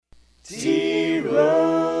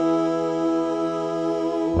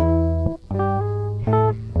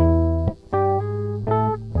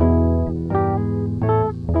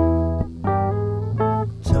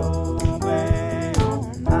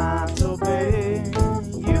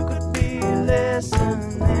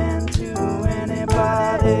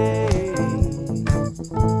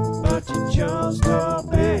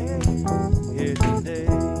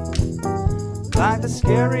Like the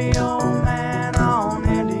scary old man on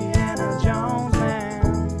Indiana Jones,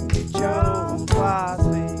 man, he chose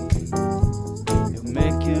wisely. He'll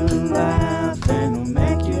make you laugh and he'll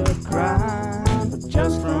make you cry, but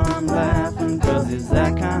just from laughing, 'cause he's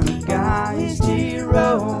that kind of guy. He's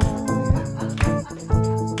T-Row,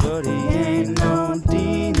 but he ain't no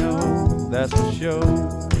Dino, that's for sure.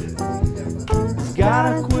 He's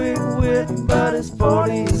got a quick wit, but his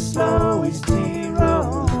 40 is slow. He's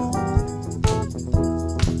T-Row.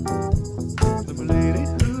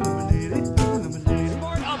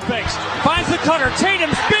 Finds the cutter.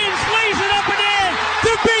 Tatum spins, lays it up and in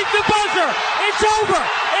to beat the buzzer. It's over.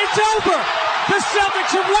 It's over. The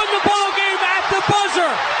Celtics have won the ball game at the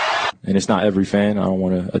buzzer. And it's not every fan. I don't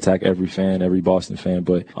want to attack every fan, every Boston fan,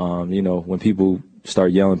 but when people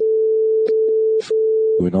start yelling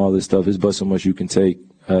and all this stuff, it's but so much you can take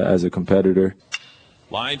as a competitor.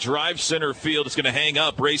 Line drive center field. It's going to hang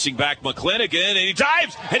up. Racing back McClanahan, and he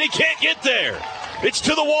dives, and he can't get there. It's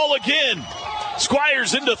to the wall again.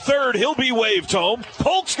 Squires into third. He'll be waved home.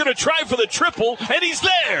 Polk's going to try for the triple, and he's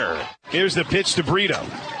there. Here's the pitch to Brito.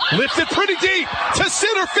 Lifted pretty deep to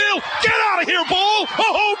center field. Get out of here, Bull! A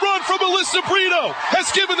home run from Alyssa Brito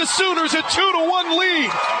has given the Sooners a 2-1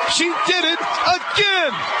 lead. She did it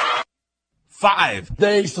again. 5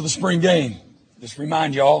 days to the spring game. Just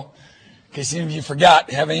remind y'all, in case any of you forgot,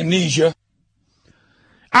 have amnesia.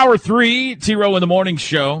 Hour 3, T-Row in the Morning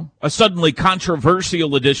Show. A suddenly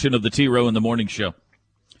controversial edition of the T-Row in the Morning Show.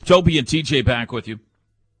 Toby and TJ back with you.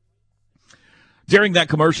 During that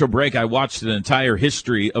commercial break, I watched an entire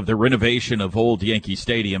history of the renovation of old Yankee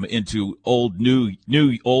Stadium into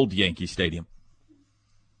new old Yankee Stadium.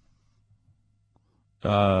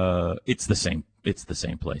 It's the same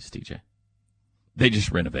place, TJ. They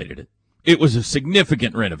just renovated it. It was a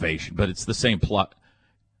significant renovation, but it's the same plot.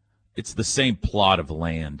 It's the same plot of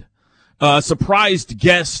land. Surprised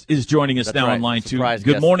guest is joining us now on line 2.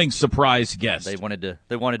 Good morning, surprise guest. They wanted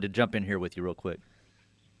to jump in here with you real quick.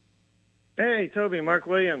 Hey, Toby, Mark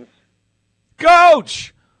Williams.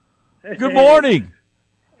 Coach! Good morning.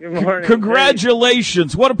 Good morning.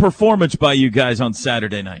 Congratulations. Hey. What a performance by you guys on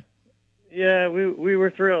Saturday night. Yeah, we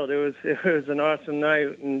were thrilled. It was an awesome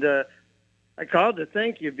night, and I called to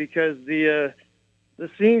thank you because the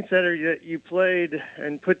scene setter that you played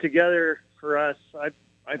and put together for us,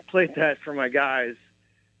 I played that for my guys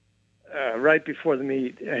right before the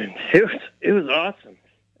meet, and it was awesome.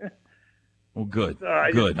 Well, good. So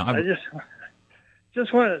I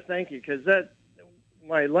just wanted to thank you because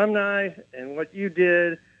my alumni and what you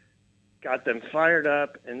did got them fired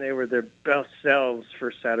up, and they were their best selves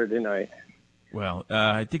for Saturday night. Well,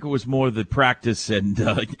 I think it was more the practice and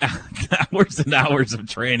hours and hours of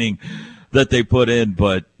training that they put in.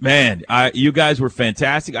 But, man, you guys were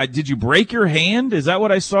fantastic. Did you break your hand? Is that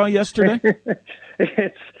what I saw yesterday?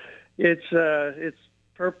 It's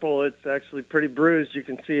purple. It's actually pretty bruised. You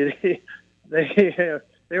can see it.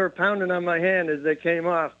 They were pounding on my hand as they came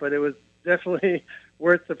off, but it was definitely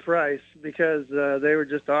worth the price because they were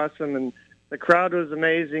just awesome. And the crowd was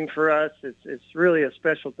amazing for us. It's really a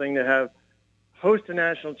special thing to host a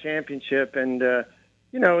national championship, and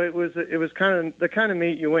it was kind of the kind of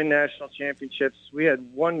meet you win national championships. We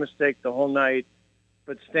had one mistake the whole night,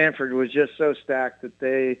 but Stanford was just so stacked that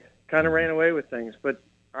they kind of ran away with things. But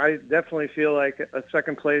I definitely feel like a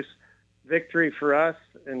second place victory for us,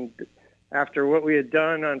 and after what we had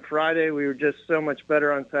done on Friday, we were just so much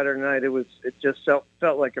better on Saturday night. It just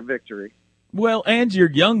felt like a victory. Well, and your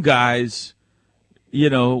young guys,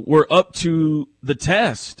 we're up to the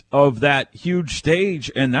test of that huge stage,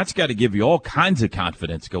 and that's got to give you all kinds of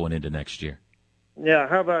confidence going into next year. Yeah,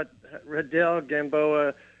 how about Radel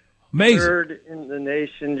Gamboa? Amazing. Third in the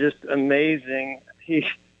nation, just amazing. He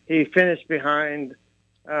finished behind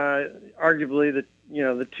arguably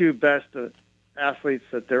the two best athletes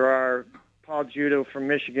that there are. Paul Judo from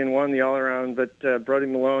Michigan won the all-around, but Brody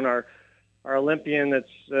Malone, our Olympian that's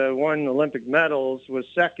won Olympic medals, was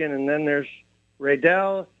second, and then there's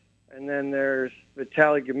Radel, and then there's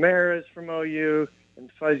Vitaly Guimaraes from OU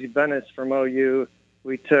and Fuzzy Bennett from OU.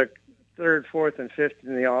 We took third, fourth, and fifth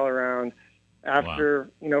in the all-around. After,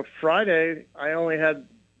 Friday, I only had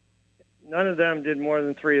 – none of them did more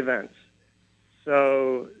than 3 events.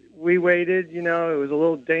 So we waited. You know, it was a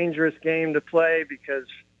little dangerous game to play because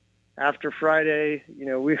after Friday, you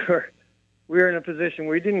know, we were in a position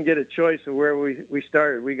where we didn't get a choice of where we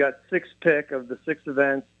started. We got 6th pick of the 6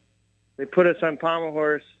 events. They put us on Pommel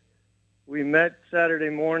Horse. We met Saturday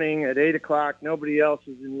morning at 8 o'clock. Nobody else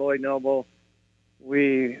was in Lloyd Noble.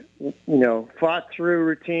 We, you know, fought through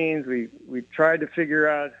routines. We tried to figure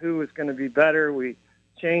out who was going to be better. We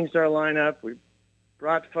changed our lineup. We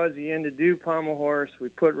brought Fuzzy in to do Pommel Horse. We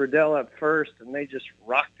put Riddell up first, and they just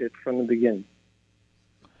rocked it from the beginning.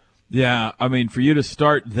 Yeah, I mean, for you to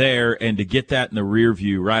start there and to get that in the rear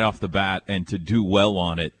view right off the bat and to do well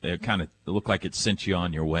on it, it kind of looked like it sent you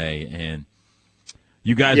on your way. And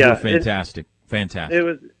you guys were fantastic. Fantastic.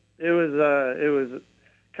 It was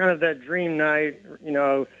kind of that dream night. You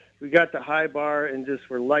know, we got the high bar and just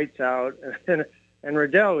were lights out. And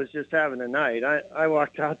Riddell was just having a night. I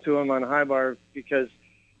walked out to him on high bar because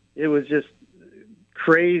it was just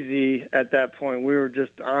crazy at that point. We were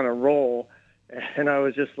just on a roll. And I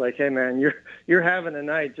was just like, hey, man, you're having a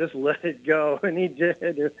night. Just let it go. And he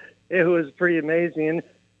did. It was pretty amazing.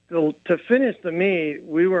 And to finish the meet,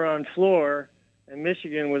 we were on floor, and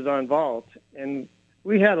Michigan was on vault. And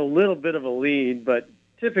we had a little bit of a lead, but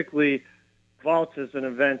typically vault is an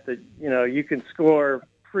event that, you know, you can score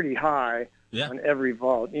pretty high on every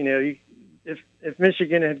vault. You know, if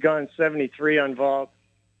Michigan had gone 73 on vault,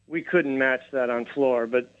 we couldn't match that on floor.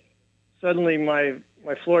 But suddenly my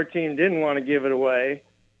floor team didn't want to give it away.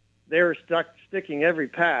 They were sticking every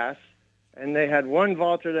pass, and they had one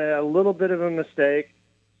vaulter that had a little bit of a mistake.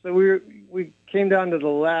 So we came down to the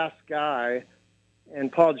last guy,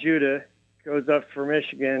 and Paul Judah goes up for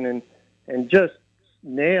Michigan and just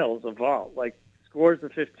nails a vault, like scores the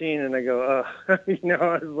 15, and I go, you know,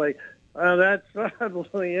 I was like, oh, that's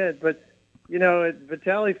probably it. But, you know,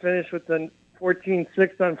 Vitali finished with the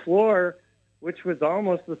 14-6 on floor, which was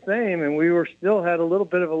almost the same, and we were still had a little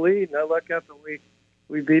bit of a lead, and I look up and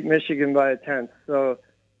we beat Michigan by a 10th. So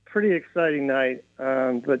pretty exciting night.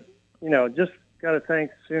 But, you know, just got to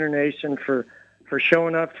thank Sooner Nation for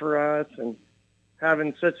showing up for us and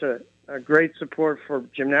having such a great support for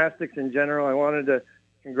gymnastics in general. I wanted to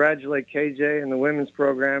congratulate KJ and the women's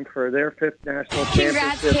program for their 5th national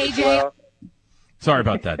championship. Congrats, KJ. As well. Sorry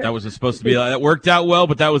about that. That was supposed to be that worked out well,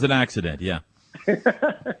 but that was an accident. Yeah.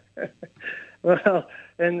 Well,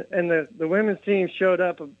 and the women's team showed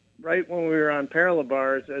up right when we were on parallel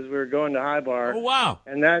bars as we were going to high bar. Oh, wow.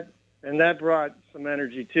 And that brought some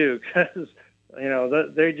energy too, because, you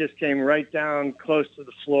know, they just came right down close to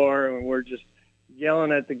the floor, and we're just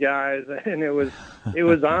yelling at the guys, and it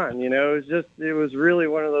was on, you know, it was really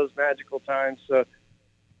one of those magical times. So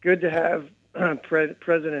good to have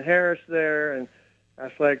President Harris there, and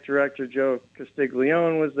athletic director Joe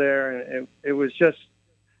Castiglione was there, and it was just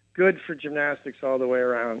good for gymnastics all the way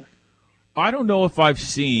around. I don't know if I've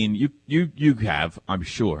seen you have, I'm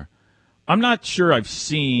sure. I'm not sure I've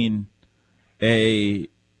seen a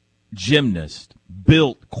gymnast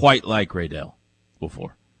built quite like Riddell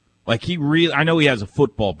before. Like I know he has a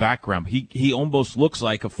football background. But he almost looks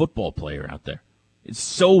like a football player out there. It's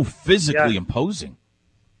so physically imposing.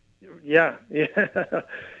 Yeah.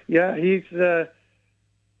 He's a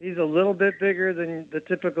little bit bigger than the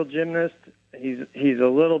typical gymnast. He's a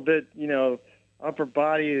little bit, you know, upper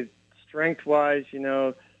body strength-wise, you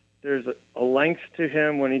know, there's a length to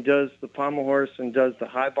him when he does the pommel horse and does the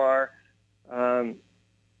high bar.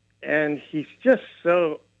 And he's just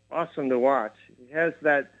so awesome to watch. He has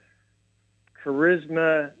that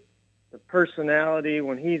charisma, the personality.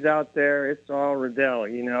 When he's out there, it's all Riddell,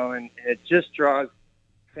 you know, and it just draws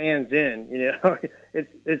fans in, you know.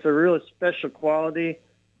 It's a really special quality.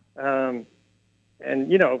 And,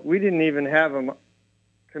 you know, we didn't even have him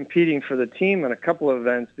competing for the team in a couple of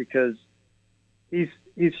events because he's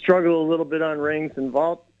struggled a little bit on rings and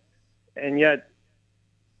vault, and yet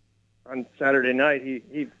on Saturday night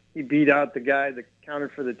he beat out the guy that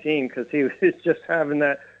counted for the team because he was just having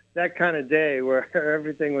that kind of day where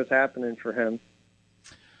everything was happening for him.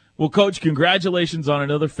 Well, Coach, congratulations on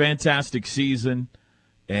another fantastic season,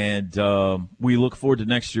 and we look forward to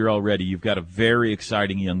next year already. You've got a very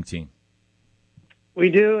exciting young team. We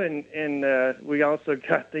do, and we also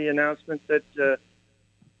got the announcement that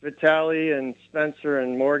Vitali and Spencer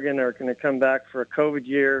and Morgan are going to come back for a COVID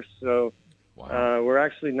year. So we're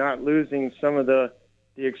actually not losing some of the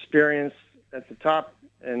experience at the top.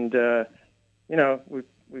 And, you know,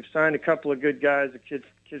 we've signed a couple of good guys, kids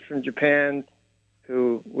from Japan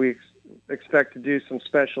who we expect to do some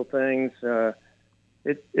special things.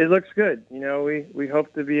 It looks good. You know, we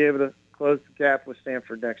hope to be able to close the gap with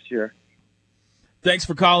Stanford next year. Thanks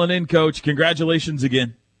for calling in, Coach. Congratulations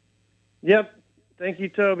again. Yep. Thank you,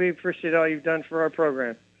 Toby. Appreciate all you've done for our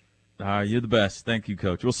program. You're the best. Thank you,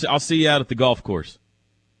 Coach. I'll see you out at the golf course.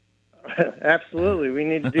 Absolutely. We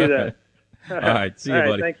need to do that. All right. See you, all right,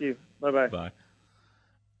 buddy. Thank you. Bye-bye. Bye.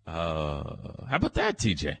 How about that,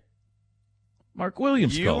 TJ? Mark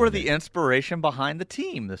Williams. You were the inspiration behind the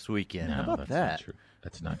team this weekend. No, How about that's that? Not true.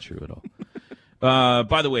 That's not true at all.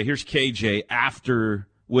 By the way, here's KJ after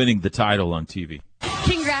winning the title on TV.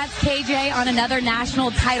 Congrats, KJ, on another national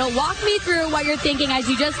title. Walk me through what you're thinking as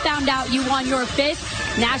you just found out you won your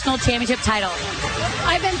 5th national championship title.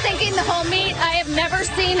 I've been thinking the whole meet. I have never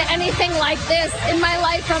seen anything like this in my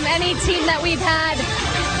life from any team that we've had.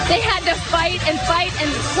 They had to fight and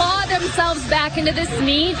claw themselves back into this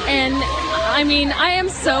meet. And, I mean, I am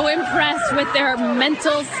so impressed with their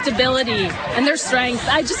mental stability and their strength.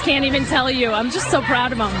 I just can't even tell you. I'm just so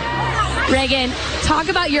proud of them. Reagan, talk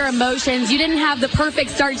about your emotions. You didn't have the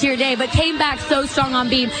perfect start to your day, but came back so strong on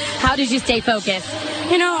beam. How did you stay focused?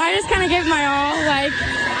 You know, I just kind of gave my all. Like,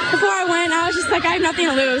 before I went, I was just like, I have nothing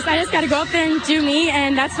to lose. I just got to go up there and do me,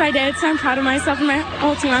 and that's what I did. So I'm proud of myself and my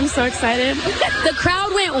whole team. I'm so excited. The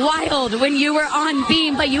crowd went wild when you were on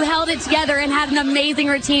beam, but you held it together and had an amazing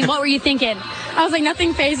routine. What were you thinking? I was like,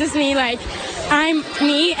 nothing phases me. Like, I'm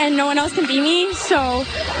me, and no one else can be me. So,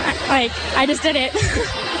 I just did it.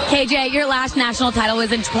 KJ, your last national title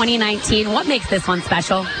was in 2019. What makes this one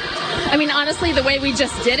special? I mean, honestly, the way we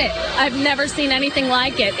just did it, I've never seen anything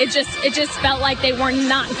like it. It just felt like they were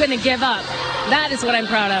not going to give up. That is what I'm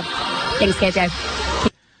proud of. Thanks,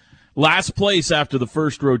 KJ. Last place after the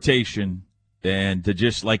first rotation, and to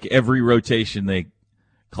just like every rotation, they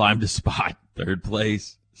climbed a spot. 3rd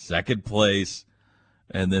place, 2nd place,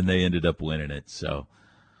 and then they ended up winning it. So,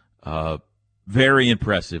 very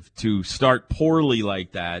impressive to start poorly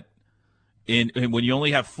like that. And when you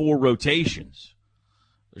only have 4 rotations,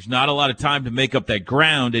 there's not a lot of time to make up that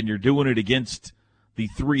ground, and you're doing it against the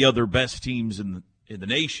 3 other best teams in the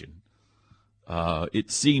nation.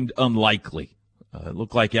 It seemed unlikely. It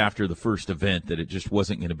looked like after the first event that it just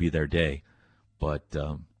wasn't going to be their day. But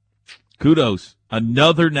kudos.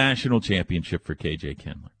 Another national championship for KJ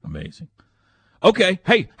Kindler. Amazing. Okay,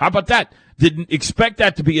 hey, how about that? Didn't expect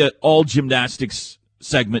that to be an all gymnastics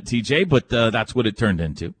segment, TJ, but that's what it turned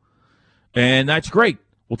into. And that's great.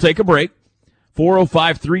 We'll take a break.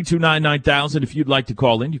 405-329-9000. If you'd like to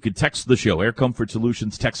call in, you can text the show. Air Comfort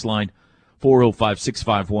Solutions text line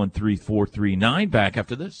 405-651-3439. Back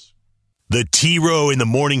after this. The T-Row in the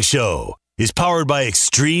Morning Show is powered by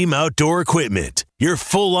Extreme Outdoor Equipment, your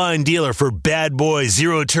full-line dealer for bad boy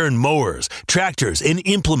zero-turn mowers, tractors, and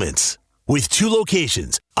implements. With 2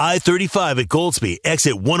 locations, I-35 at Goldsby,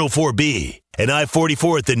 exit 104B, and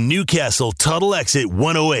I-44 at the Newcastle Tuttle, exit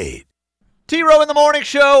 108. T-Row in the Morning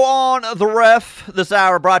Show on The Ref. This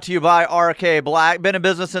hour brought to you by RK Black. Been in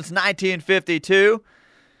business since 1952.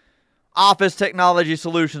 Office technology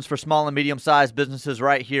solutions for small and medium-sized businesses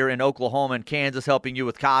right here in Oklahoma and Kansas, helping you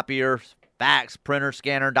with copiers, fax, printer,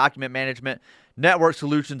 scanner, document management, network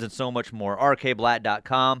solutions, and so much more.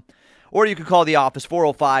 rkblack.com. Or you can call the office,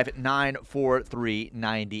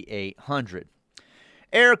 405-943-9800.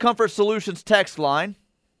 Air Comfort Solutions text line.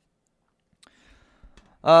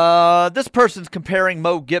 This person's comparing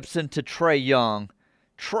Mo Gibson to Trae Young.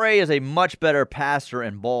 Trae is a much better passer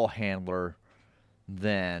and ball handler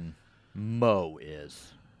than Mo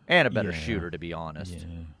is. And a better shooter, to be honest.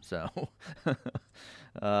 Yeah. So,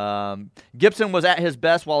 Gibson was at his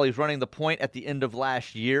best while he was running the point at the end of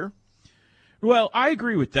last year. Well, I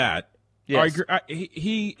agree with that. Yes.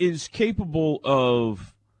 He is capable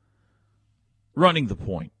of running the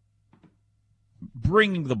point,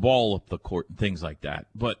 bringing the ball up the court, and things like that.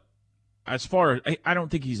 But as far as I don't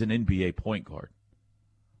think he's an NBA point guard.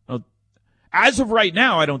 As of right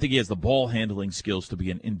now, I don't think he has the ball handling skills to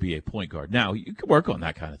be an NBA point guard. Now, you can work on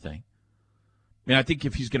that kind of thing. I mean, I think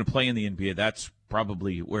if he's going to play in the NBA, that's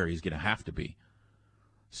probably where he's going to have to be.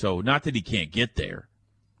 So, not that he can't get there,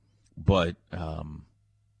 but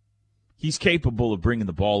he's capable of bringing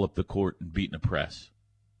the ball up the court and beating a press.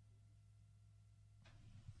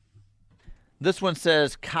 This one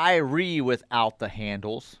says Kyrie without the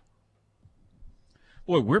handles.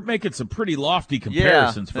 Boy, we're making some pretty lofty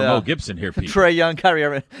comparisons for Mo Gibson here, Pete. Trae Young,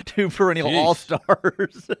 Kyrie, 2 perennial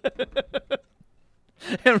all-stars.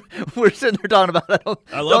 And we're sitting there talking about it.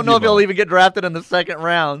 I don't know if he'll even get drafted in the 2nd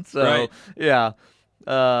round. So, yeah.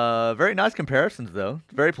 Very nice comparisons, though.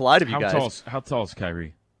 Very polite of you guys. How tall is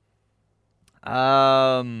Kyrie?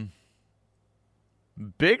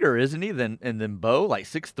 Bigger, isn't he, than Bo? Like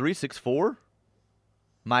 6'3", 6'4"?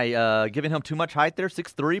 Am I giving him too much height there?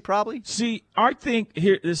 6'3", probably? See, I think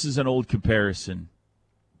this is an old comparison,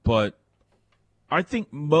 but I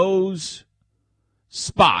think Mo's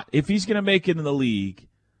spot, if he's going to make it in the league,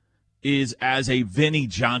 is as a Vinny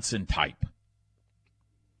Johnson type.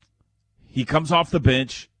 He comes off the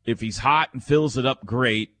bench. If he's hot and fills it up,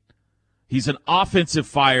 great. He's an offensive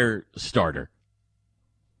fire starter.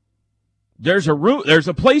 There's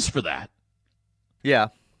a place for that. Yeah.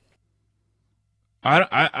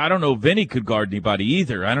 I don't know if Vinny could guard anybody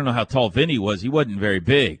either. I don't know how tall Vinny was. He wasn't very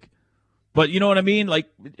big. But you know what I mean? Like,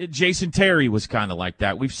 Jason Terry was kind of like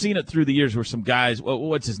that. We've seen it through the years where some guys,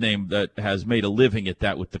 what's his name, that has made a living at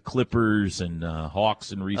that with the Clippers and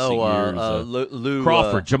Hawks in recent years. Lou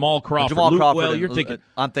Crawford, Jamal Crawford. Jamal Crawford. Well, you're thinking.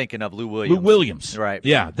 I'm thinking of Lou Williams. Lou Williams. Right.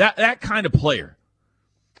 Yeah, that kind of player.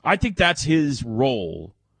 I think that's his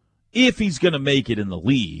role, if he's going to make it in the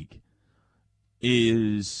league,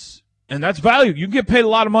 and that's value. You can get paid a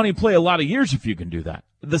lot of money and play a lot of years if you can do that.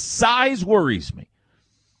 The size worries me.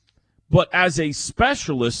 But as a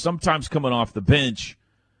specialist, sometimes coming off the bench,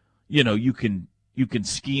 you can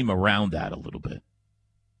scheme around that a little bit.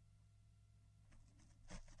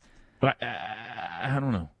 But I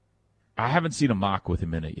don't know. I haven't seen a mock with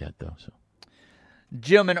him in it yet, though. So.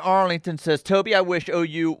 Jim in Arlington says, Toby, I wish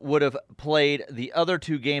OU would have played the other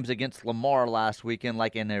 2 games against Lamar last weekend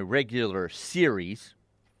like in a regular series.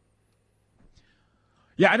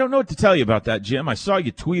 Yeah, I don't know what to tell you about that, Jim. I saw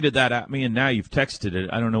you tweeted that at me, and now you've texted it.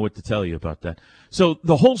 I don't know what to tell you about that. So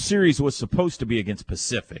the whole series was supposed to be against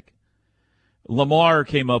Pacific. Lamar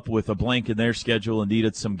came up with a blank in their schedule and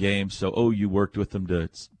needed some games, so OU worked with them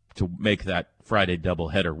to make that Friday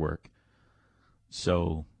doubleheader work.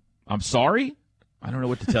 So I'm sorry. I don't know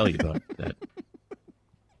what to tell you about that.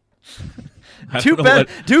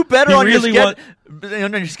 Do better on your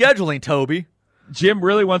scheduling, Toby. Jim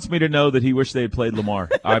really wants me to know that he wished they had played Lamar.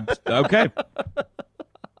 Okay.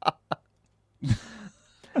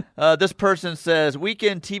 This person says,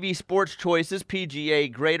 weekend TV sports choices,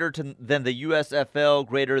 PGA greater than the USFL,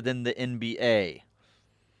 greater than the NBA.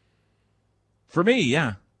 For me,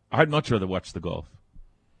 yeah. I'd much rather watch the golf.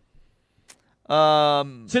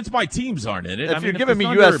 Since my teams aren't in it. If you're giving me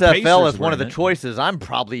USFL as one of the choices, I'm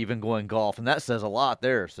probably even going golf, and that says a lot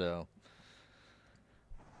there, so...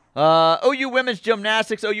 OU women's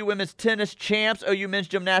gymnastics, OU women's tennis champs, OU men's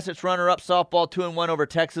gymnastics runner-up, softball 2-1 over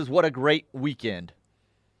Texas. What a great weekend.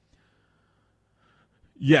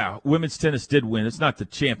 Yeah, women's tennis did win. It's not the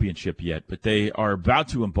championship yet, but they are about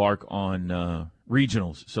to embark on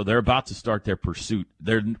regionals, so they're about to start their pursuit.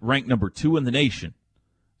 They're ranked number 2 in the nation.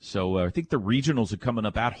 So I think the regionals are coming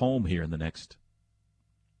up at home here in the next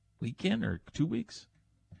weekend or 2 weeks.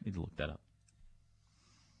 Need to look that up.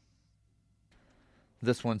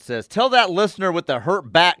 This one says, tell that listener with the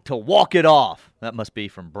hurt back to walk it off. That must be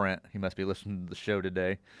from Brent. He must be listening to the show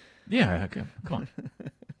today. Yeah, okay. Come on.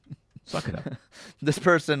 Suck it up. This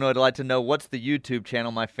person would like to know, what's the YouTube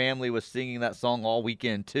channel? My family was singing that song all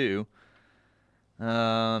weekend, too.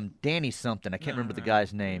 Danny something. I can't remember the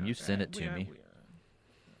guy's name. You sent it to me.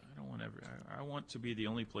 I want to be the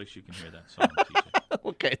only place you can hear that song, TJ.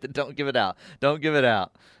 Okay, then don't give it out. Don't give it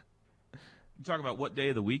out. You talking about what day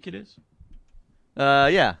of the week it is?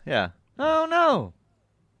 Yeah. Oh, no.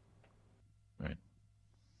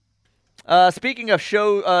 Right. Speaking of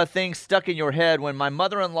show things stuck in your head, when my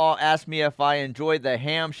mother-in-law asked me if I enjoyed the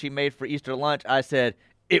ham she made for Easter lunch, I said,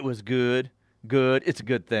 it was good. Good. It's a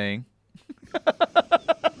good thing.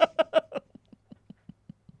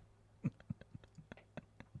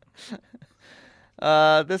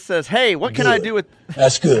 This says, hey, what can I do with...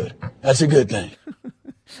 That's good. That's a good thing.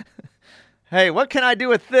 Hey, what can I do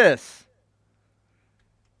with this?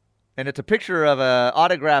 And it's a picture of a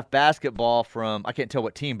autographed basketball from, I can't tell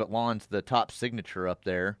what team, but Lon's the top signature up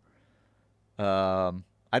there. I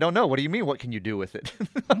don't know. What do you mean, what can you do with it?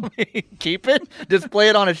 I mean, keep it? Display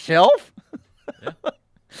it on a shelf? Yeah.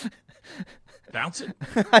 Bounce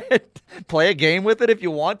it. Play a game with it if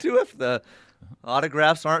you want to, if the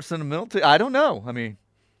autographs aren't sentimental. I don't know. I mean,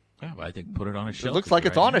 yeah, I think put it on a shelf. It looks like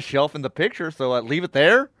it's on a shelf in the picture, so leave it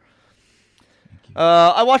there.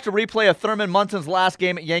 I watched a replay of Thurman Munson's last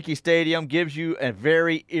game at Yankee Stadium. Gives you a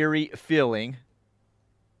very eerie feeling.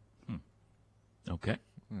 Okay.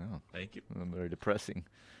 Well, thank you. Very depressing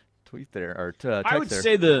tweet there. Or I would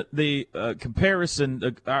say the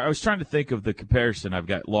comparison. I was trying to think of the comparison. I've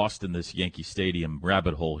got lost in this Yankee Stadium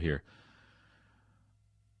rabbit hole here.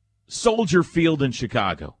 Soldier Field in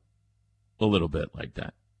Chicago, a little bit like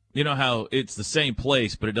that. You know how it's the same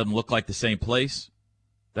place, but it doesn't look like the same place?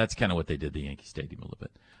 That's kind of what they did to Yankee Stadium a little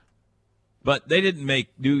bit. But they didn't make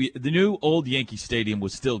the new old Yankee Stadium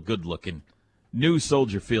was still good looking. New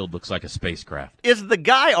Soldier Field looks like a spacecraft. Is the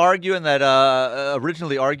guy arguing that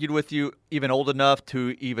originally argued with you even old enough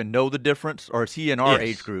to even know the difference, or is he in our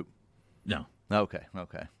age group? No. Okay.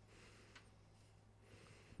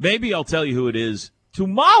 Maybe I'll tell you who it is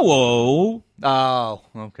tomorrow. Oh,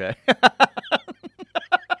 okay.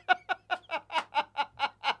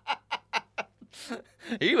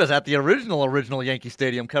 He was at the original Yankee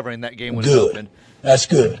Stadium covering that game when it opened. That's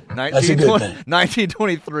good. That's a good thing.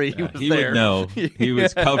 1923, he was he there. Would know. He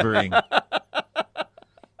was covering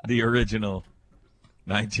the original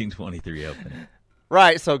 1923 opening.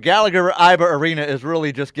 Right, so Gallagher-Iba Arena is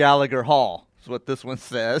really just Gallagher Hall, is what this one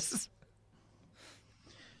says.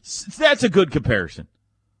 That's a good comparison.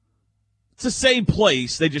 It's the same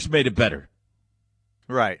place, they just made it better.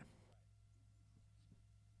 Right.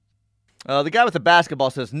 The guy with the basketball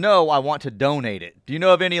says, no, I want to donate it. Do you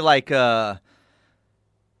know of any,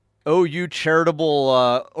 OU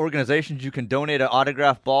charitable organizations you can donate an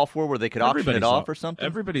autographed ball for where they could auction it off or something?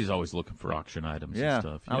 Everybody's always looking for auction items and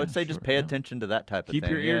stuff. I would say just pay attention to that type of thing.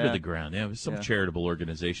 Keep your ear to the ground. Yeah, some charitable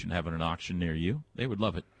organization having an auction near you, they would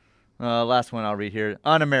love it. Last one I'll read here.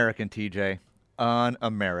 Un-American, TJ.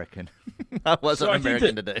 Un-American. I wasn't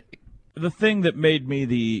American today. The thing that made me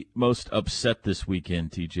the most upset this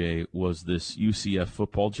weekend, TJ, was this UCF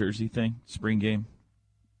football jersey thing, spring game.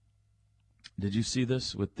 Did you see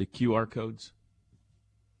this with the QR codes?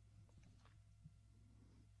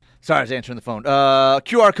 Sorry, I was answering the phone.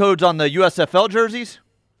 QR codes on the USFL jerseys?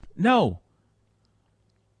 No.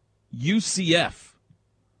 UCF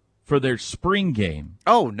for their spring game.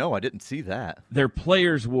 Oh, no, I didn't see that. Their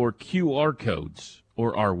players wore QR codes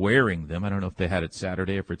or are wearing them. I don't know if they had it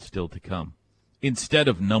Saturday or if it's still to come. Instead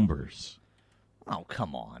of numbers. Oh,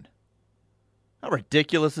 come on. How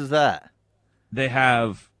ridiculous is that? They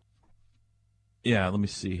have... Yeah, let me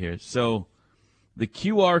see here. So the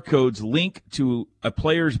QR codes link to a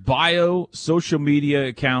player's bio, social media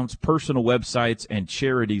accounts, personal websites, and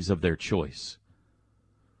charities of their choice.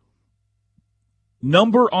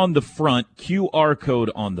 Number on the front, QR code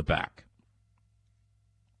on the back.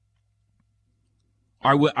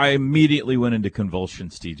 I immediately went into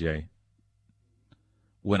convulsions, TJ,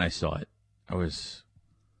 when I saw it.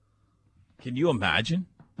 Can you imagine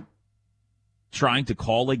trying to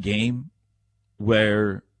call a game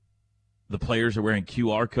where the players are wearing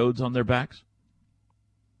QR codes on their backs?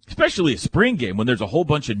 Especially a spring game when there's a whole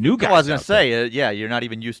bunch of new guys. I was going to say, you're not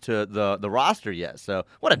even used to the roster yet, so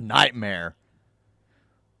what a nightmare.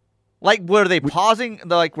 Were they pausing,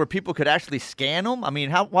 where people could actually scan them? I mean,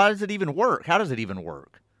 why does it even work? How does it even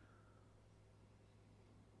work?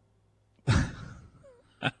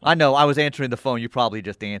 I know, I was answering the phone. You probably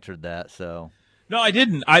just answered that, so. No, I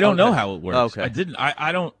didn't. I don't know how it works. Okay. I didn't.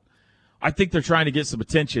 I don't. I think they're trying to get some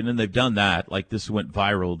attention, and they've done that. This went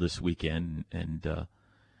viral this weekend, and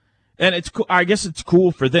it's cool. I guess it's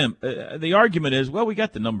cool for them. The argument is, well, we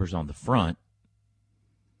got the numbers on the front,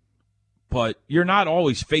 but you're not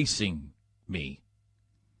always facing me.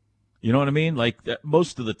 You know what I mean?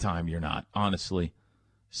 Most of the time, you're not, honestly.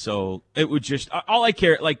 So it would just all I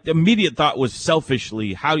care. The immediate thought was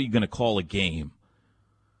selfishly, how are you going to call a game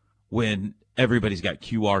when everybody's got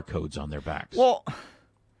QR codes on their backs? Well.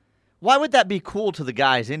 Why would that be cool to the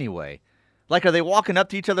guys anyway? Are they walking up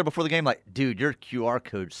to each other before the game dude, your QR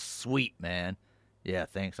code's sweet, man. Yeah,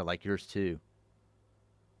 thanks. I like yours too.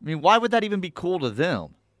 I mean, why would that even be cool to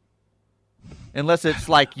them? Unless it's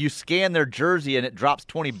you scan their jersey and it drops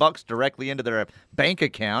 $20 directly into their bank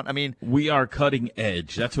account. I mean, we are cutting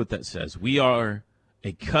edge. That's what that says. We are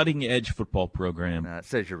a cutting edge football program. It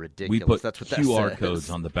says you're ridiculous. We put That's what QR that says. codes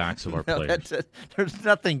on the backs of our players. There's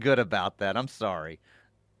nothing good about that. I'm sorry.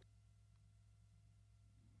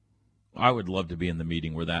 I would love to be in the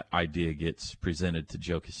meeting where that idea gets presented to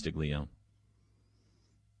Joe Castiglione.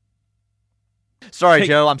 Sorry,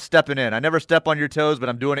 Joe, I'm stepping in. I never step on your toes, but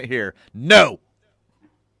I'm doing it here. No!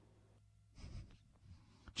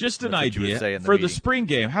 Just an idea. For the spring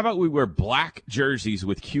game, how about we wear black jerseys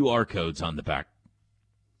with QR codes on the back?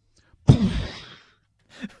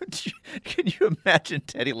 Can you imagine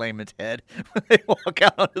Teddy Lehman's head when they walk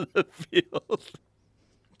out onto the field?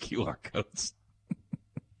 QR codes.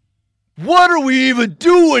 What are we even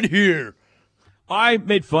doing here? I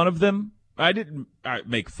made fun of them. I didn't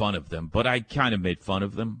make fun of them, but I kind of made fun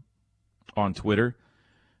of them on Twitter.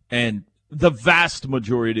 And the vast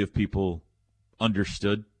majority of people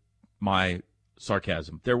understood my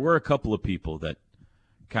sarcasm. There were a couple of people that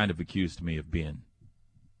kind of accused me of being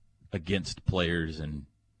against players and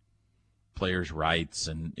players' rights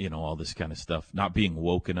and, all this kind of stuff, not being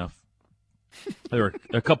woke enough. There were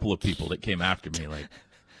a couple of people that came after me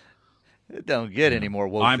it don't get any more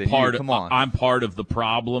woke than you. Come on. I'm part of the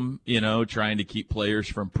problem, trying to keep players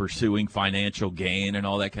from pursuing financial gain and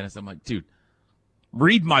all that kind of stuff. I'm like, dude,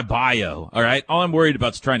 Read my bio, all right? All I'm worried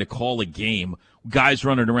about is trying to call a game. Guys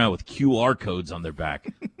running around with QR codes on their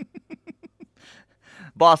back.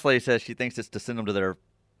 Boss Lady says she thinks it's to send them to their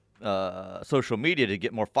social media to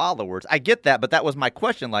get more followers. I get that, but that was my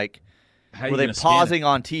question. Like, were they pausing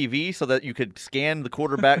on TV so that you could scan the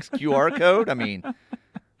quarterback's QR code? I mean,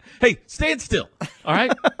 hey, stand still, all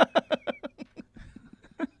right?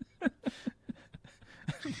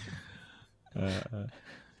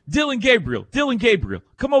 Dylan Gabriel,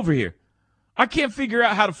 come over here. I can't figure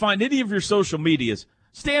out how to find any of your social medias.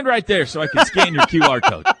 Stand right there so I can scan your QR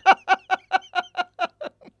code.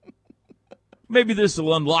 Maybe this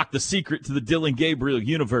will unlock the secret to the Dylan Gabriel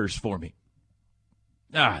universe for me.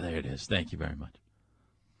 There it is. Thank you very much.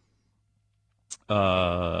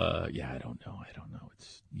 I don't know.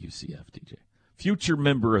 It's UCF, DJ. Future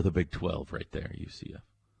member of the Big 12 right there, UCF.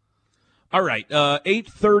 All right,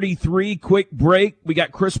 8:33, quick break. We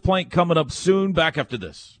got Chris Plank coming up soon. Back after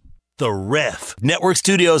this. The Ref. Network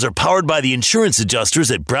studios are powered by the insurance adjusters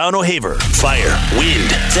at Brown O'Haver. Fire, wind,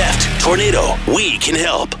 theft, tornado. We can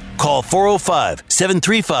help. Call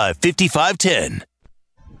 405-735-5510.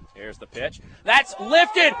 Here's the pitch. That's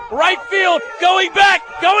lifted. Right field. Going back.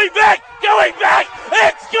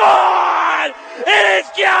 It's gone. It is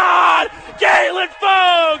gone. Galen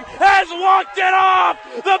Fogg has walked it off.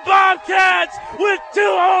 The Bobcats with 2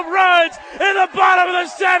 home runs in the bottom of the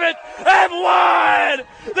 7th have won.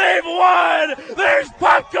 They've won. There's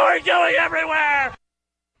popcorn going everywhere.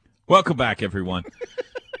 Welcome back, everyone.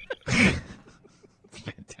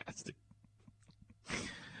 Fantastic.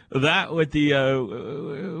 That with the,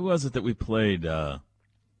 who was it that we played?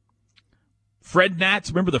 Fred Nats.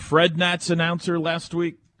 Remember the Fred Nats announcer last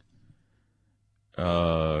week?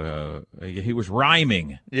 He was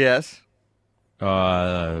rhyming. Yes.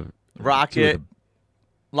 Rocket.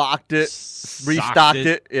 Locked it. Restocked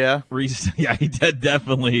it. Yeah. Yeah, he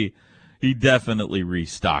definitely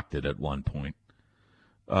restocked it at one point.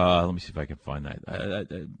 Let me see if I can find that.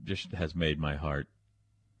 That just has made my heart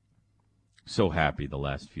so happy the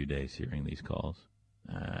last few days hearing these calls.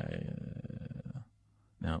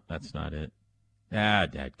 No, that's not it.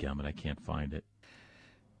 Dadgummit, I can't find it.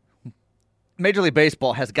 Major League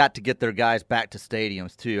Baseball has got to get their guys back to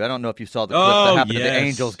stadiums, too. I don't know if you saw the clip that happened to the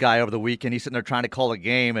Angels guy over the weekend. He's sitting there trying to call a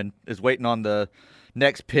game and is waiting on the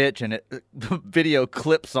next pitch, and the video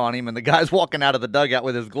clips on him, and the guy's walking out of the dugout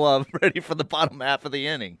with his glove ready for the bottom half of the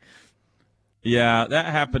inning. Yeah, that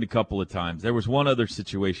happened a couple of times. There was one other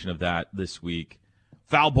situation of that this week.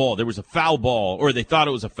 Foul ball. There was a foul ball, or they thought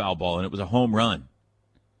it was a foul ball, and it was a home run.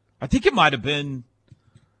 I think it might have been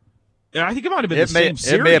the same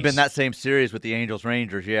series. It may have been that same series with the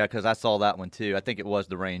Angels-Rangers, yeah, because I saw that one too. I think it was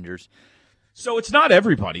the Rangers. So it's not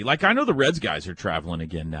everybody. Like, I know the Reds guys are traveling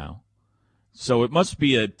again now. So it must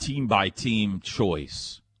be a team-by-team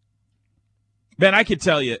choice. Man, I could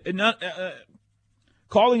tell you,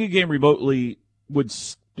 calling a game remotely would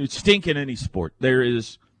stink in any sport.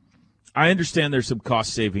 I understand there's some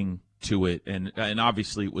cost saving to it, and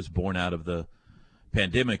obviously it was born out of the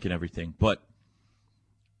pandemic and everything, but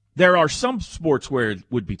there are some sports where it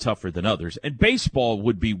would be tougher than others, and baseball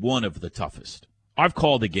would be one of the toughest. I've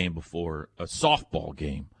called a game before, a softball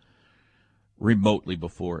game, remotely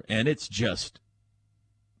before, and it's just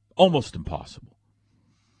almost impossible.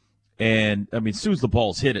 And, I mean, as soon as the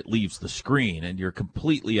ball's hit, it leaves the screen, and you're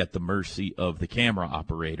completely at the mercy of the camera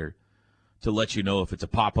operator to let you know if it's a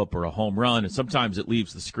pop-up or a home run, and sometimes it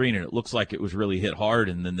leaves the screen, and it looks like it was really hit hard,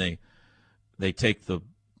 and then they take the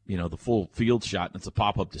full field shot, and it's a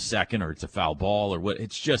pop-up to second, or it's a foul ball, or what.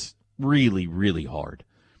 It's just really, really hard.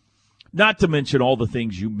 Not to mention all the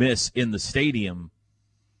things you miss in the stadium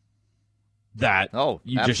that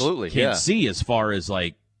you just can't see, as far as,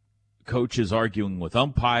 like, coaches arguing with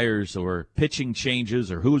umpires or pitching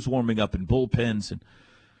changes or who's warming up in bullpens and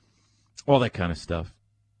all that kind of stuff.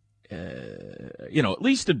 At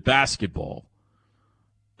least in basketball,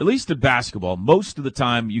 most of the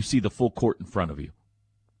time you see the full court in front of you.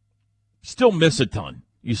 Still miss a ton.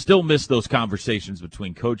 You still miss those conversations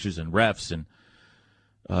between coaches and refs and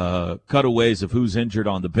cutaways of who's injured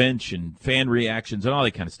on the bench and fan reactions and all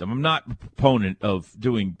that kind of stuff. I'm not a proponent of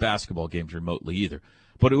doing basketball games remotely either,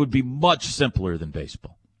 but it would be much simpler than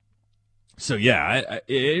baseball. So, yeah,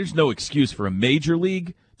 there's no excuse for a major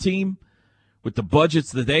league team with the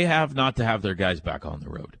budgets that they have not to have their guys back on the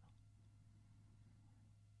road.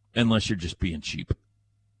 Unless you're just being cheap,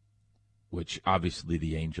 which obviously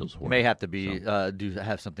the Angels were. May have to be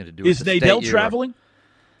have something to do with Is Nadell traveling?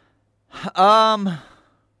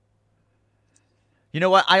 You know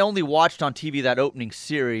what? I only watched on TV that opening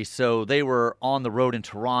series, so they were on the road in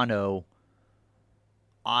Toronto.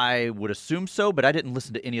 I would assume so, but I didn't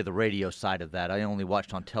listen to any of the radio side of that. I only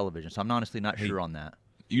watched on television, so I'm honestly not sure on that.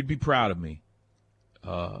 You'd be proud of me.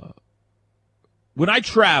 When I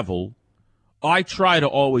travel, I try to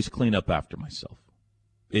always clean up after myself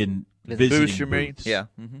in visiting booths. Yeah.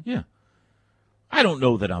 Mm-hmm. Yeah. I don't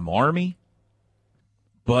know that I'm Army,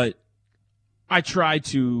 but I try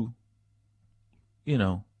to,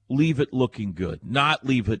 leave it looking good, not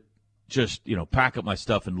leave it just, pack up my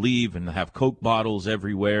stuff and leave and have Coke bottles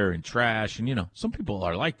everywhere and trash. And, some people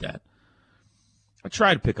are like that. I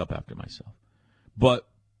try to pick up after myself. But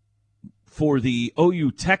for the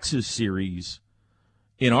OU Texas series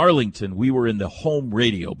in Arlington, we were in the home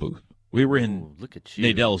radio booth. We were in look at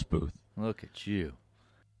you. Nadell's booth. Look at you.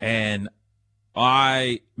 And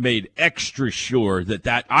I made extra sure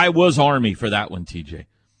that I was Army for that one, TJ.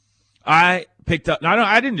 I picked up,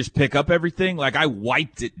 I didn't just pick up everything. Like, I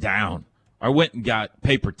wiped it down. I went and got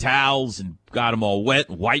paper towels and got them all wet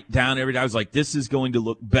and wiped down everything. I was like, this is going to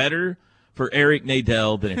look better for Eric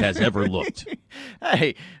Nadell than it has ever looked.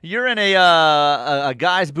 Hey, you're in a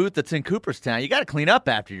guy's booth that's in Cooperstown. You got to clean up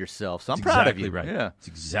after yourself, so I'm proud of you. Right. Yeah. That's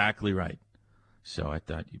exactly right. So I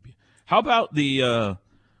thought you'd be. How about the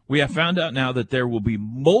we have found out now that there will be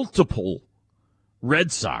multiple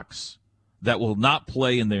Red Sox that will not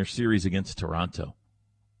play in their series against Toronto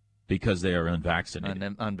because they are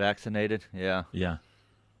unvaccinated. Unvaccinated? Yeah. Yeah.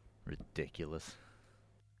 Ridiculous.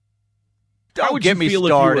 Don't get me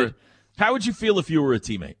started. How would you feel if you were a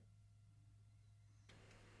teammate?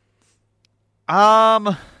 I'm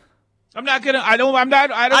not gonna. I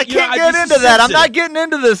can't get into that. I'm not getting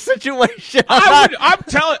into this situation.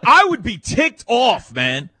 I would be ticked off,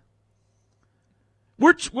 man.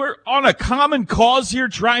 We're on a common cause here,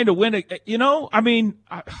 trying to win it.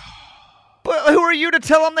 But who are you to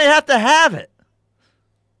tell them they have to have it?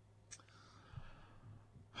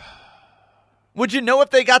 Would you know if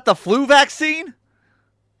they got the flu vaccine?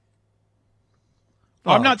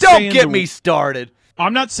 I'm not. Don't get me started.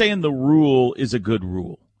 I'm not saying the rule is a good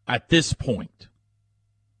rule at this point.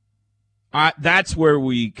 That's where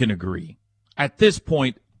we can agree. At this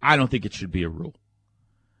point, I don't think it should be a rule.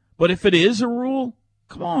 But if it is a rule,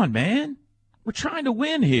 come on, man. We're trying to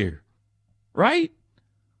win here, right?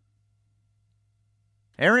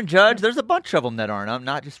 Aaron Judge, there's a bunch of them that aren't. I'm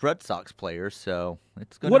not just Red Sox players, so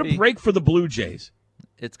it's going to be. What a break for the Blue Jays.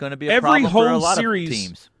 It's going to be a problem for a lot of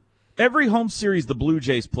teams. Every home series the Blue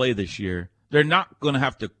Jays play this year, they're not going to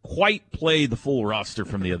have to quite play the full roster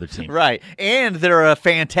from the other team. Right. And they're a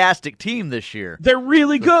fantastic team this year. They're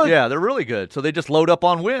really good. Yeah, they're really good. So they just load up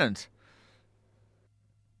on wins.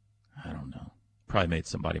 I don't know. Probably made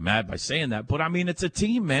somebody mad by saying that. But, it's a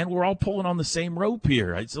team, man. We're all pulling on the same rope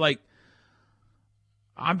here. It's like,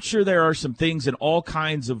 I'm sure there are some things in all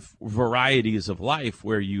kinds of varieties of life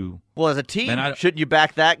where you... Well, as a team, shouldn't you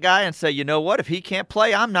back that guy and say, you know what, if he can't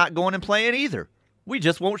play, I'm not going and playing either. We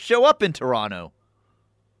just won't show up in Toronto.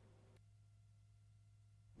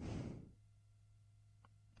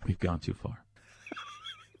 We've gone too far.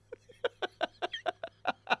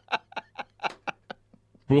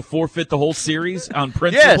 We'll forfeit the whole series on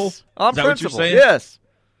principle? Yes, on principle. What you're saying? Yes.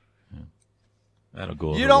 That'll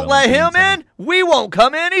go. You don't let him in, we won't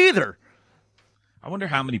come in either. I wonder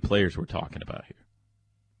how many players we're talking about here.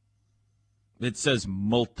 It says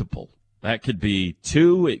multiple. That could be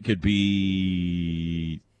 2. It could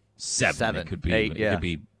be 7. It could be 8. Yeah.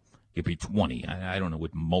 It could be 20. I don't know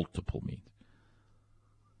what multiple means.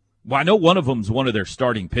 Well, I know one of them's one of their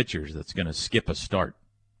starting pitchers that's going to skip a start.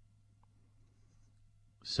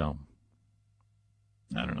 So,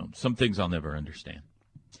 I don't know. Some things I'll never understand.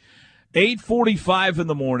 8:45 in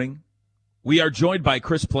the morning. We are joined by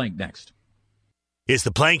Chris Plank next. It's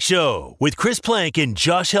the Plank Show with Chris Plank and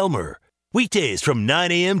Josh Helmer. Weekdays from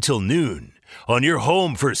 9 a.m. till noon on your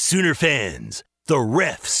home for Sooner fans, the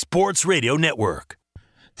Ref Sports Radio Network.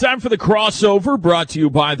 Time for the crossover, brought to you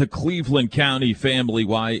by the Cleveland County Family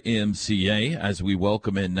YMCA, as we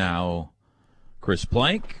welcome in now Chris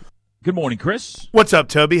Plank. Good morning, Chris. What's up,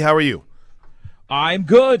 Toby? How are you? I'm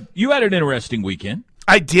good. You had an interesting weekend.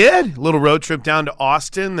 I did. A little road trip down to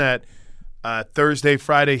Austin, that Thursday,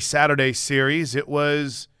 Friday, Saturday series. It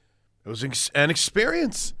was an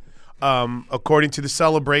experience. According to the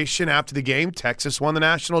celebration after the game, Texas won the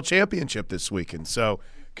national championship this weekend. So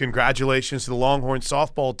congratulations to the Longhorn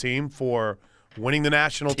softball team for winning the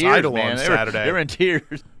national title on Saturday. They're in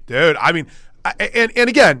tears. Dude, and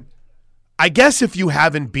again, I guess if you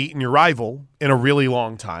haven't beaten your rival in a really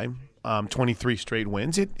long time, 23 straight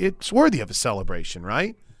wins, it's worthy of a celebration,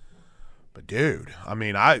 right? But, dude,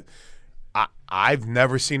 I've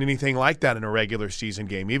never seen anything like that in a regular season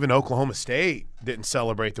game. Even Oklahoma State didn't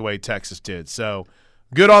celebrate the way Texas did. So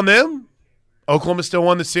good on them. Oklahoma still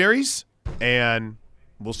won the series, and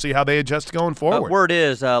we'll see how they adjust going forward. Word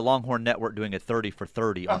is Longhorn Network doing a 30 for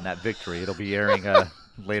 30 on that victory. It'll be airing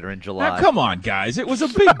later in July. Now, come on, guys. It was a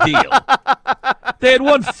big deal. They had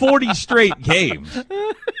won 40 straight games.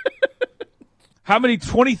 How many?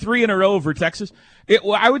 23 in a row over Texas?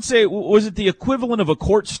 I would say, was it the equivalent of a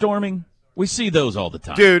court storming? We see those all the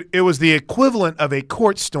time. Dude, it was the equivalent of a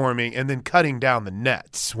court storming and then cutting down the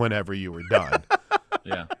nets whenever you were done.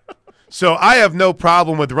 Yeah. So I have no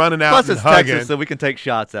problem with running out Plus and it's hugging. Texas, so we can take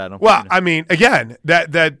shots at them. Well, I mean, again,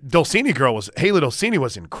 that Dulcini girl Haley Dulcini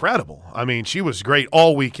was incredible. I mean, she was great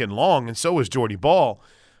all weekend long, and so was Jordy Ball.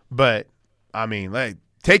 But, I mean,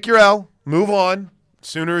 take your L, move on.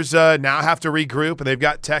 Sooners now have to regroup, and they've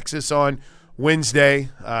got Texas on Wednesday.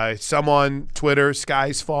 Some on Twitter,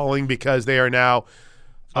 sky's falling because they are now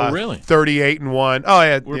really 38-1. Oh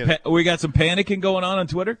yeah, we got some panicking going on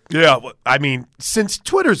Twitter. Yeah, I mean, since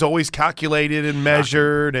Twitter's always calculated and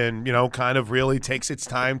measured, and kind of really takes its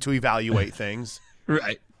time to evaluate things,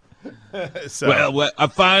 right? So. Well,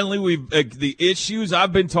 finally, we've the issues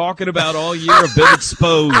I've been talking about all year have been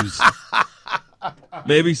exposed.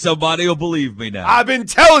 Maybe somebody will believe me now. I've been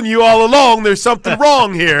telling you all along there's something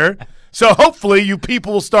wrong here. So hopefully you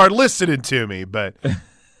people will start listening to me. But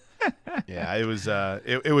yeah, it was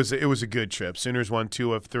a good trip. Sooners won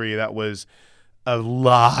 2 of 3. That was a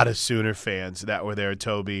lot of Sooner fans that were there,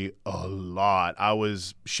 Toby. A lot. I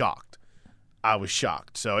was shocked.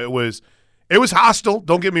 So it was hostile.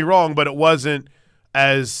 Don't get me wrong, but it wasn't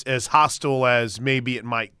as hostile as maybe it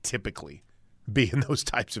might typically be in those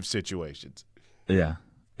types of situations. Yeah.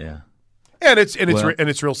 And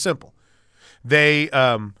it's real simple. They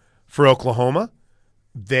for Oklahoma,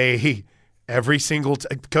 every single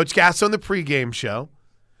Coach Gasso on the pregame show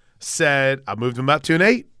said I moved them up to an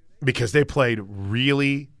 8 because they played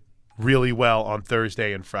really, really well on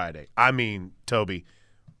Thursday and Friday. I mean, Toby,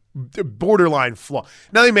 borderline flaw.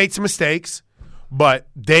 Now they made some mistakes, but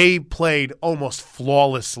they played almost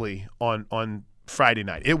flawlessly on Friday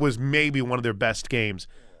night. It was maybe one of their best games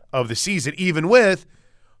of the season, even with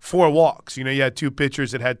 4 walks. You had 2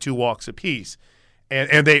 pitchers that had 2 walks apiece.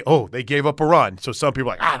 And they gave up a run. So some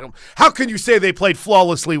people are like, how can you say they played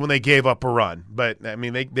flawlessly when they gave up a run? But, I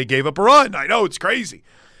mean, they gave up a run. I know, it's crazy.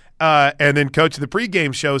 And then coach of the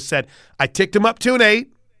pregame show said, I ticked them up to an 8,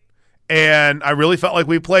 and I really felt like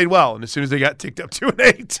we played well. And as soon as they got ticked up to an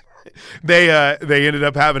 8, they ended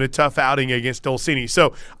up having a tough outing against Dulcini.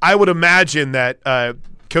 So I would imagine that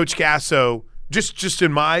Coach Gasso, just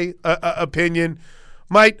in my opinion,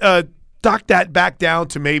 might dock that back down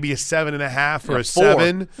to maybe a 7.5 or a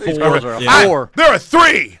 7. 4. They're a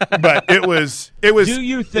 3, but it was. Do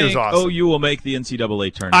you think awesome. OU will make the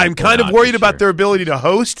NCAA tournament? I'm kind of worried about their ability to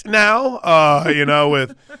host now.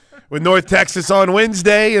 With North Texas on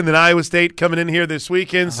Wednesday and then Iowa State coming in here this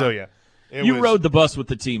weekend. So yeah, you rode the bus with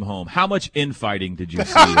the team home. How much infighting did you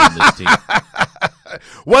see on this team?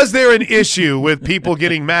 Was there an issue with people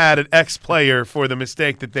getting mad at ex-player for the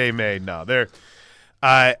mistake that they made? No,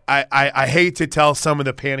 I hate to tell some of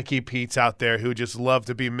the panicky Petes out there who just love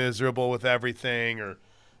to be miserable with everything, or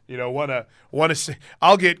want to see.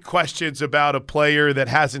 I'll get questions about a player that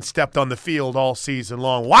hasn't stepped on the field all season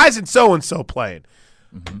long. Why isn't so and so playing?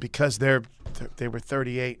 Mm-hmm. Because they were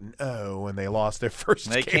 38-0 and they lost their first.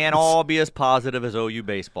 They can't all be as positive as OU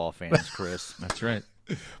baseball fans, Chris. That's right.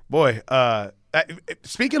 Boy,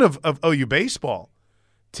 speaking of OU baseball,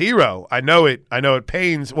 T-Row, I know it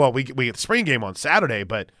pains. Well, we get the spring game on Saturday,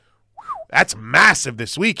 but that's massive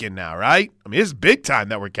this weekend now, right? I mean, it's big time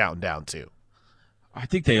that we're counting down to. I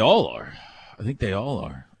think they all are.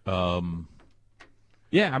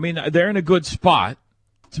 Yeah, I mean, they're in a good spot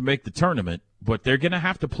to make the tournament, but they're going to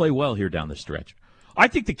have to play well here down the stretch. I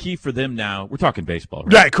think the key for them now, we're talking baseball,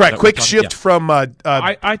 right? Right, correct. Quick shift from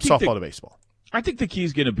softball to baseball. I think the key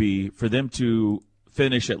is going to be for them to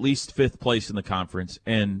finish at least 5th place in the conference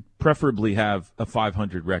and preferably have a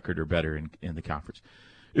 500 record or better in the conference.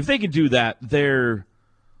 If they can do that, their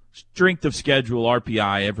strength of schedule,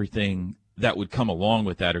 RPI, everything that would come along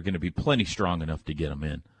with that are going to be plenty strong enough to get them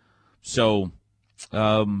in. So,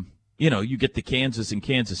 you get the Kansas and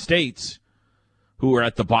Kansas States who are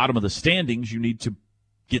at the bottom of the standings. You need to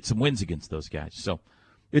get some wins against those guys. So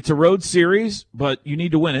it's a road series, but you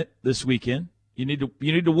need to win it this weekend. You need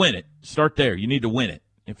to win it. Start there. You need to win it.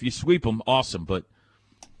 If you sweep them, awesome. But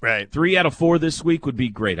right, 3 out of 4 this week would be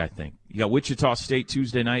great, I think. You got Wichita State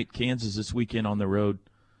Tuesday night, Kansas this weekend on the road.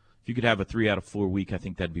 If you could have a 3 out of 4 week, I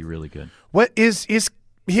think that'd be really good. What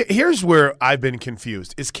here's where I've been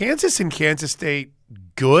confused. Is Kansas and Kansas State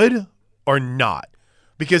good or not?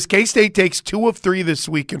 Because K-State takes 2 of 3 this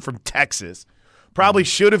weekend from Texas, Probably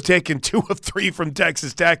should have taken 2 of 3 from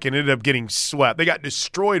Texas Tech and ended up getting swept. They got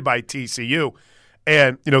destroyed by TCU.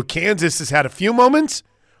 And, Kansas has had a few moments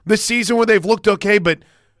this season where they've looked okay, but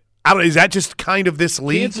I don't know, is that just kind of this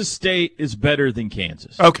league? Kansas State is better than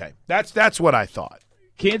Kansas. Okay, that's what I thought.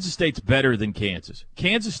 Kansas State's better than Kansas.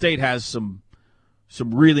 Kansas State has some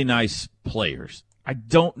really nice players. I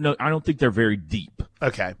don't think they're very deep.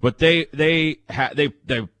 Okay. But they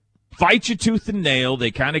fight you tooth and nail.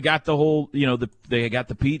 They kind of got the whole, they got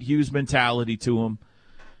the Pete Hughes mentality to them.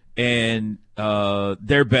 And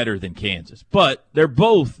they're better than Kansas. But they're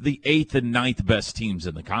both the 8th and 9th best teams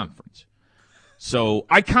in the conference. So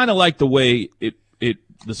I kind of like the way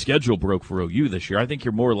the schedule broke for OU this year. I think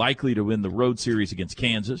you're more likely to win the road series against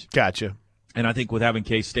Kansas. Gotcha. And I think with having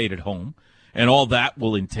K-State at home and all that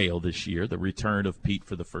will entail this year, the return of Pete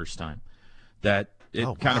for the first time, that it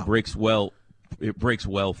kind of breaks well. It breaks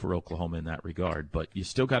well for Oklahoma in that regard. But you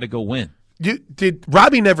still got to go win. Did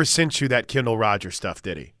Robbie never sent you that Kendall Rogers stuff,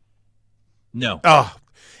 did he? No. Oh,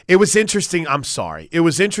 it was interesting. I'm sorry. It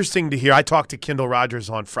was interesting to hear. I talked to Kendall Rogers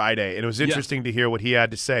on Friday, and it was interesting to hear what he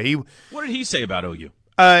had to say. What did he say about OU?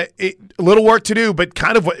 A little work to do, but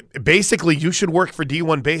kind of basically you should work for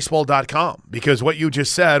D1Baseball.com because what you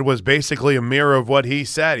just said was basically a mirror of what he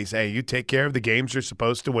said. He said, hey, you take care of the games you're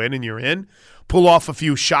supposed to win and you're in. Pull off a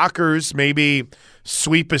few shockers, maybe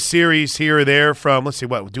sweep a series here or there from, let's see,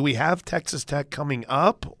 what, do we have Texas Tech coming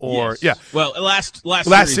up? Or yes. Yeah. Well, last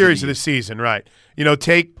series of the season, right.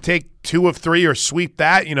 Take 2 of 3 or sweep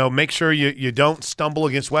that, make sure you don't stumble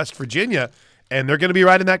against West Virginia. And they're going to be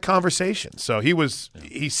right in that conversation. So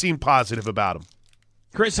he seemed positive about him.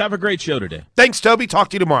 Chris, have a great show today. Thanks, Toby. Talk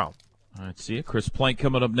to you tomorrow. All right, see you. Chris Plank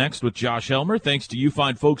coming up next with Josh Helmer. Thanks to you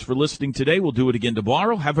fine folks for listening today. We'll do it again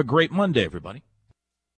tomorrow. Have a great Monday, everybody.